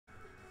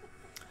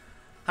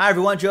Hi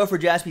everyone, Joe for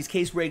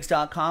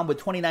JaspysCaseBreaks.com with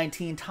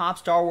 2019 Top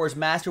Star Wars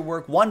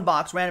Masterwork 1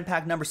 box random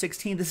pack number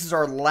 16. This is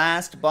our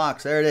last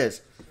box. There it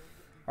is.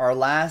 Our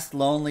last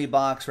lonely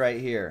box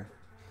right here.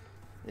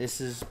 This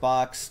is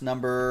box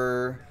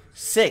number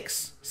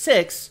 6.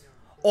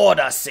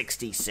 Order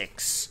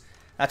 66.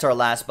 That's our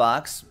last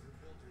box.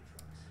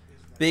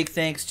 Big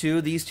thanks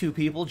to these two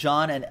people,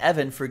 John and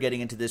Evan, for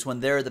getting into this one.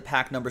 There are the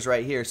pack numbers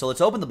right here. So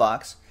let's open the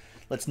box.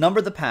 Let's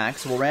number the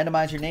packs. We'll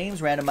randomize your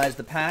names, randomize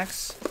the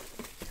packs.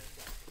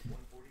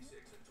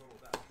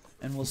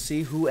 And we'll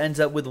see who ends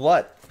up with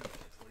what.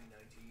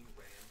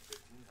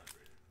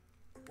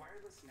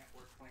 Wireless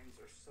network claims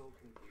are so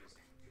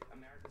confusing.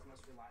 America's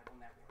most reliable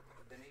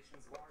network, the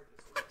nation's largest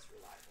and most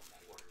reliable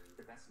network.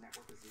 The best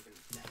network is even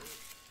better.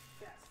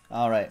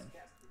 All right.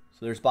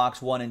 So there's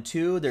box 1 and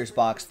 2. There's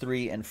box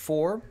 3 and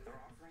 4.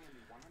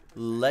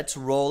 Let's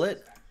roll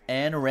it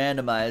and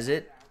randomize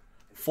it.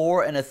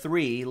 4 and a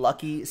 3,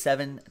 lucky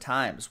 7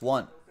 times.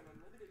 1,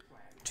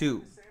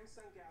 2,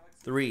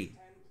 3,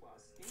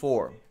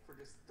 4.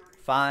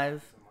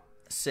 5,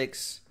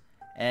 6,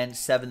 and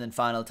 7th and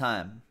final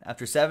time.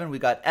 After 7, we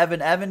got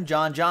Evan,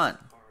 John.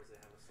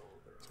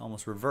 It's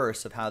almost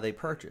reverse of how they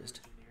purchased.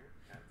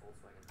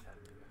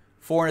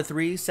 4 and a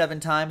 3, 7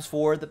 times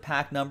for the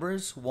pack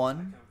numbers.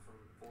 1,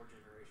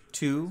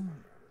 2,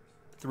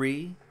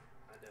 3,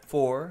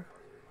 4,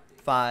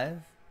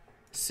 5,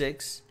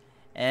 6,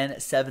 and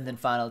 7th and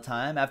final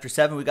time. After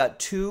 7, we got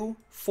 2,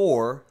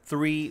 4,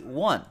 3,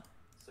 1.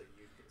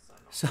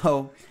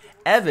 So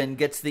Evan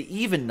gets the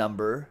even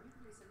number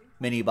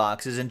mini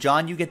boxes, and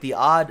John, you get the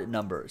odd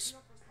numbers.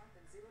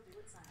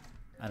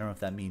 I don't know if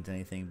that means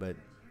anything, but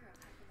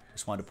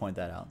just wanted to point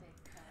that out.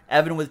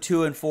 Evan with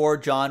 2 and 4,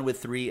 John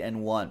with 3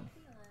 and 1.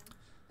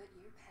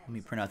 Let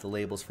me print out the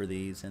labels for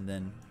these, and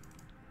then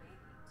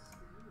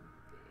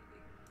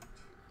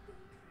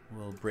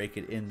we'll break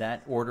it in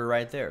that order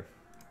right there.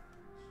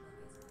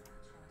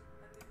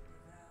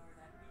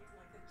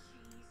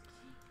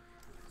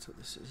 So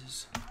this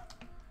is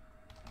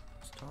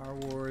Star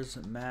Wars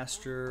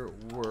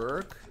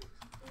Masterwork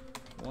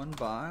 1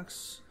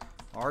 box,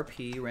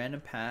 RP,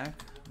 random pack,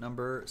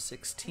 number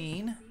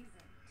 16.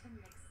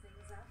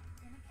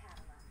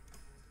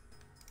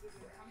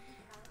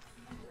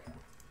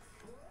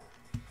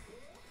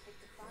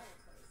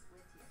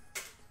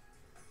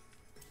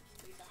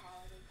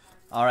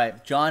 All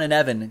right, John and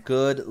Evan,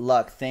 good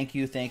luck. Thank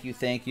you.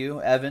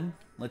 Evan,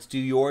 let's do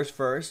yours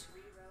first.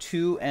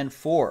 2 and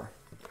 4.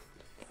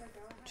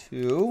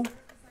 2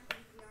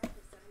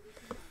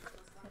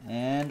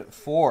 and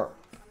 4.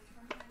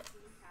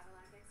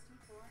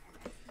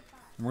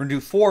 We're going to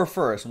do 4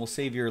 first, and we'll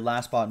save your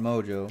last spot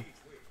mojo.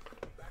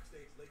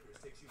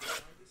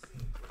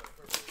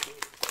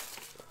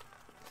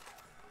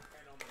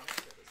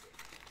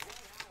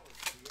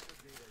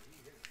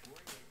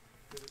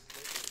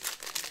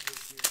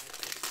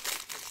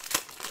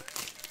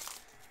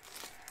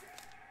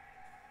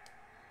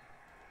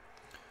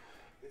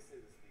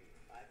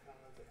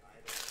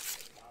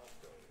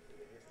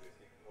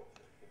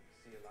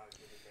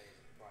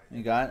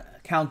 You got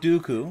Count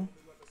Dooku.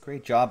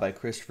 Great job by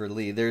Christopher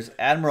Lee. There's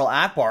Admiral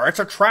Akbar. It's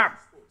a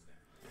trap.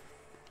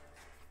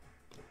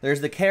 There's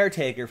the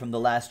caretaker from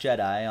The Last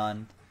Jedi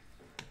on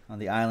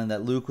the island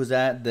that Luke was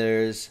at.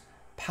 There's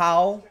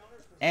Pow.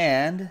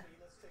 And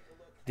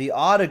the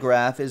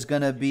autograph is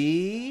going to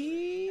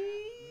be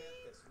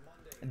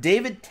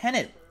David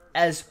Tennant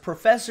as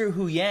Professor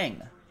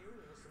Huyang,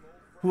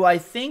 who I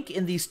think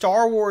in the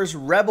Star Wars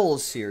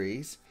Rebels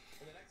series,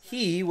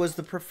 he was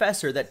the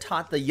professor that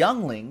taught the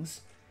younglings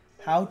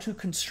how to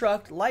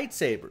construct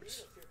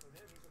lightsabers.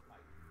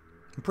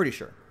 I'm pretty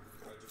sure.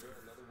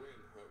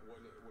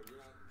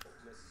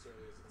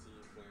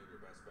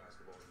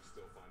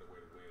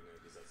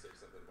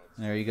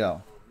 There you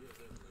go.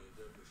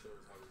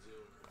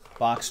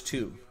 Box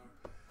 2.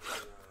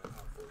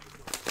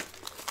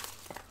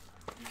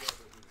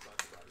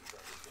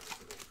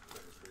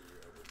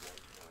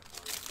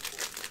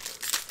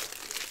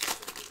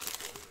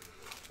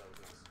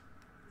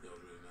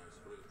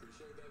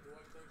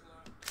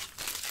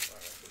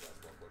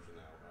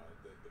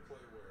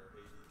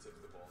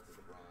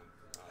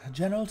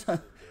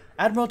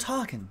 Admiral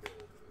Tarkin.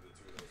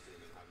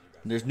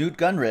 There's Newt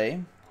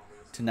Gunray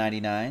to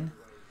 99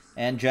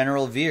 and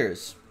General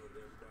Veers.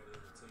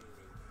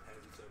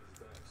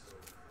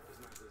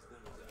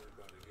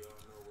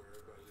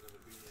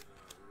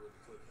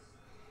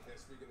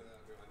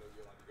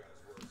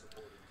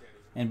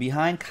 And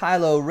behind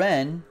Kylo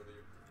Ren,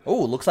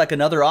 oh, looks like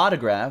another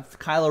autograph.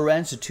 Kylo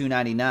Ren's to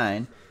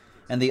 299,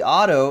 and the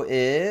auto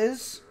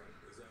is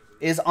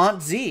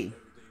Aunt Z,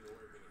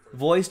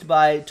 voiced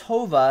by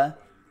Tova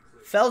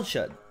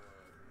Feldshud.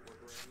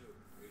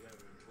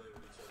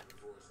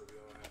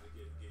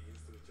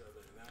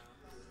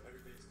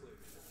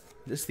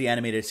 This is the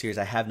animated series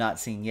I have not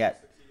seen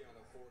yet.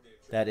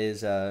 That is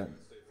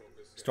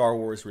Star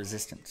Wars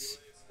Resistance.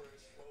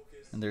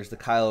 And there's the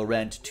Kylo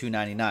Ren to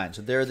 299.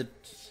 So they're the...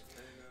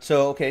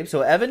 So, okay,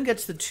 so Evan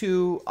gets the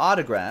 2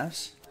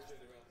 autographs.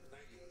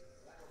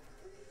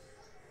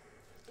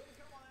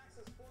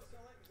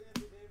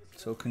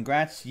 So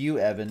congrats to you,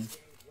 Evan.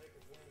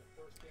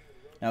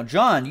 Now,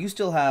 John, you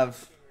still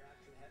have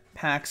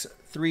packs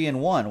 3 and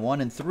 1,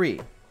 1 and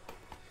 3.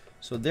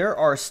 So there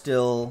are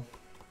still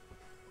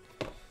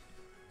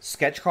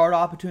sketch card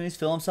opportunities,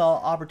 film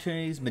cell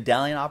opportunities,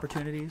 medallion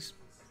opportunities.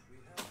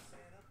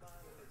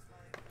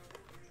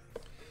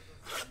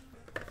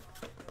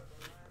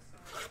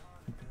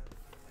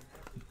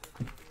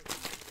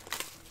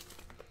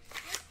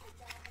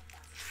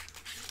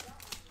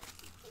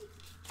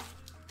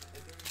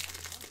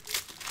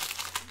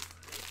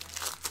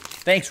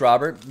 Thanks,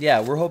 Robert. Yeah,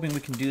 we're hoping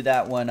we can do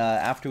that one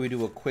after we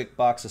do a quick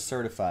box of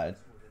certified.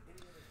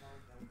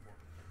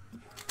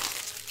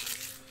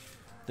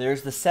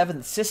 There's the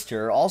Seventh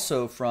Sister,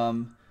 also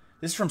from...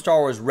 This is from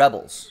Star Wars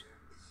Rebels.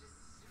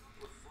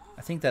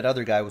 I think that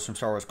other guy was from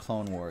Star Wars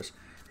Clone Wars.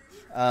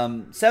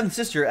 Seventh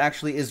Sister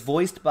actually is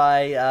voiced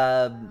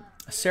by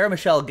Sarah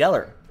Michelle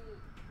Gellar.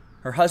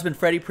 Her husband,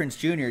 Freddie Prinze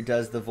Jr.,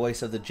 does the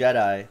voice of the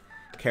Jedi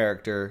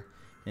character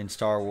in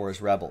Star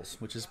Wars Rebels,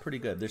 which is pretty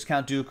good. There's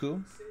Count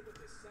Dooku.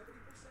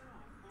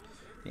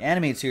 The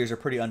animated series are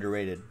pretty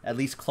underrated. At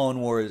least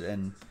Clone Wars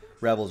and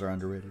Rebels are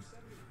underrated.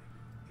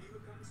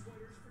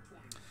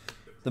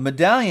 The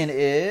medallion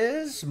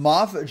is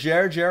Moff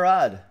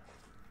Gerad.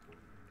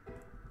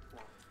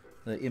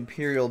 The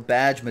Imperial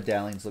badge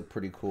medallions look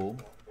pretty cool.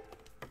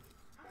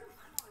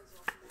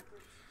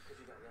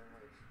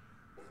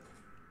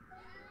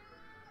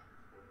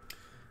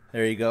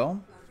 There you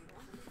go.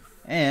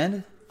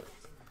 And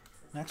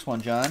next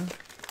one, John.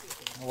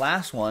 The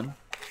last one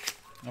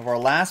of our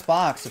last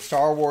box of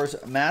Star Wars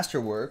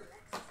Masterwork.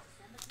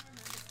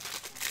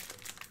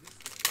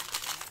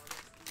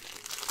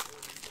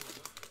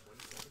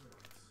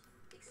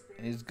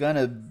 Is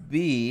gonna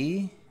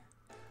be...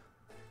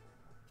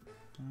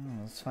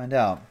 let's find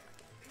out.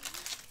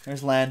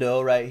 There's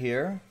Lando right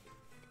here.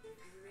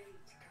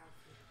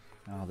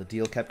 Oh, the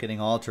deal kept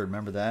getting altered.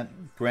 Remember that?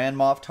 Grand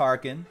Moff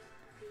Tarkin.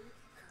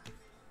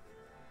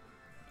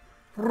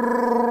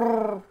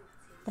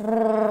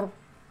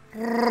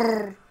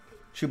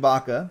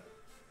 Chewbacca.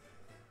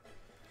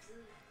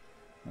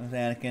 There's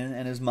Anakin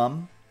and his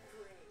mom.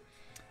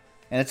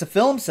 And it's a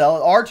film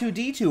cell.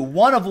 R2-D2.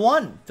 1 of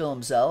 1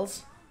 film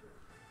cells.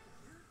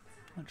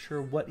 Not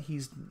sure what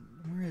he's...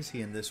 Where is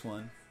he in this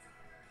one?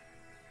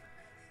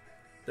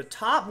 The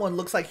top one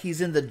looks like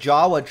he's in the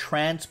Jawa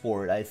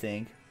transport, I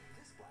think.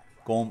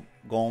 Gom,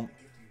 gom.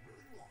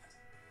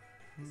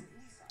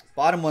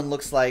 Bottom one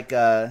looks like...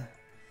 kind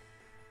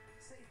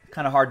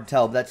of hard to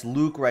tell, but that's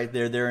Luke right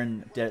there. They're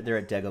at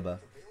Dagobah.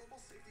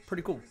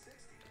 Pretty cool.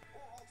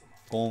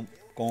 Gom,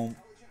 gom.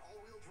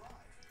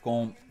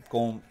 Gom,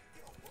 gom.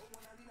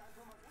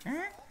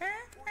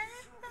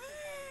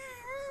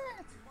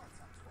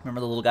 Remember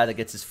the little guy that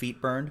gets his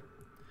feet burned?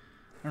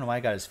 I don't know why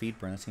he got his feet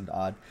burned. That seemed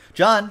odd.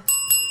 John,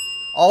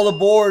 all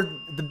aboard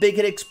the Big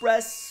Hit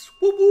Express.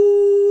 Whoop,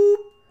 whoop.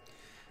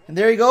 And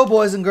there you go,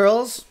 boys and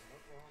girls.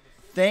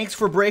 Thanks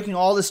for breaking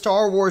all the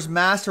Star Wars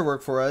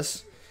Masterwork for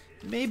us.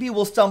 Maybe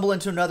we'll stumble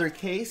into another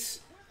case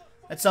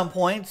at some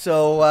point,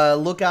 so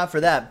look out for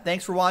that.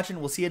 Thanks for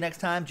watching. We'll see you next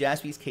time.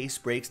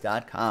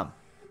 JaspysCaseBreaks.com.